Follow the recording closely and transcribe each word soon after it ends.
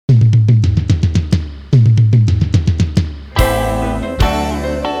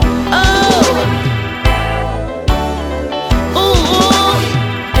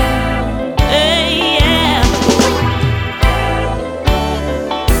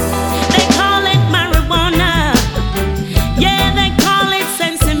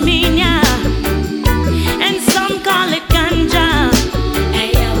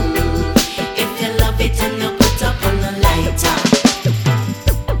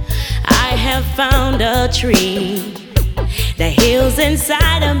found a tree that heals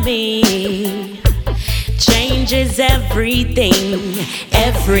inside of me, changes everything,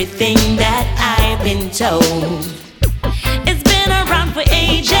 everything that I've been told. It's been around for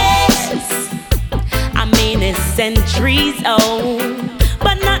ages, I mean it's centuries old,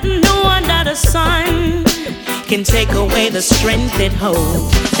 but nothing new under the sun can take away the strength it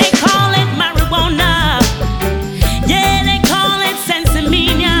holds. They call it marijuana, yeah, they call it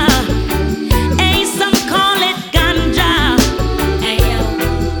sensimania. Hey, some call it ganja. Hey yo,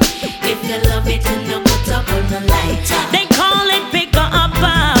 if you love it, you know put up on the lighter. They call it picker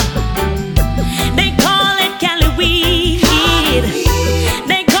upper, they call it Cali weed,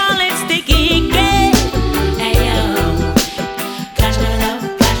 they call it sticky gay. Hey yo, catch the love,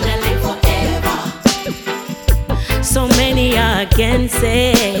 catch the life forever. So many are against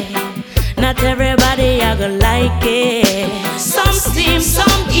it, not everybody are gonna like it. Some steam,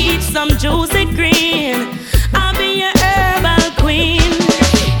 some eat, some juice it green. I'll be your herbal queen.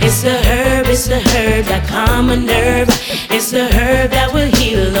 It's the herb that calm a nerve. It's the herb that will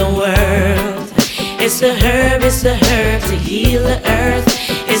heal the world. It's the herb to heal the earth.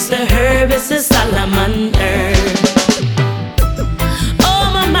 It's the herb, it's the Solomon herb.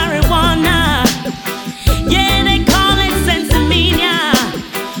 Oh, my marijuana, yeah, they call it sensimania.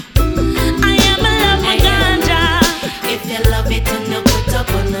 I am a love for ganja. If you love it, you know put up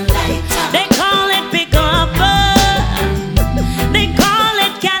on the lighter. They call it pick up, they call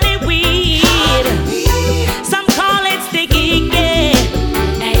it Cali weed, some call it sticky gay.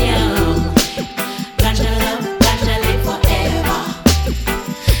 Hey yo, ganja love, ganja live forever.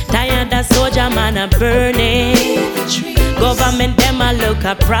 Tired of soldier man a burning, government them a look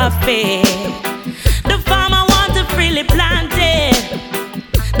a profit. The farmer want to freely plant it,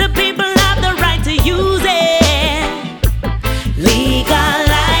 the people have the right to use it.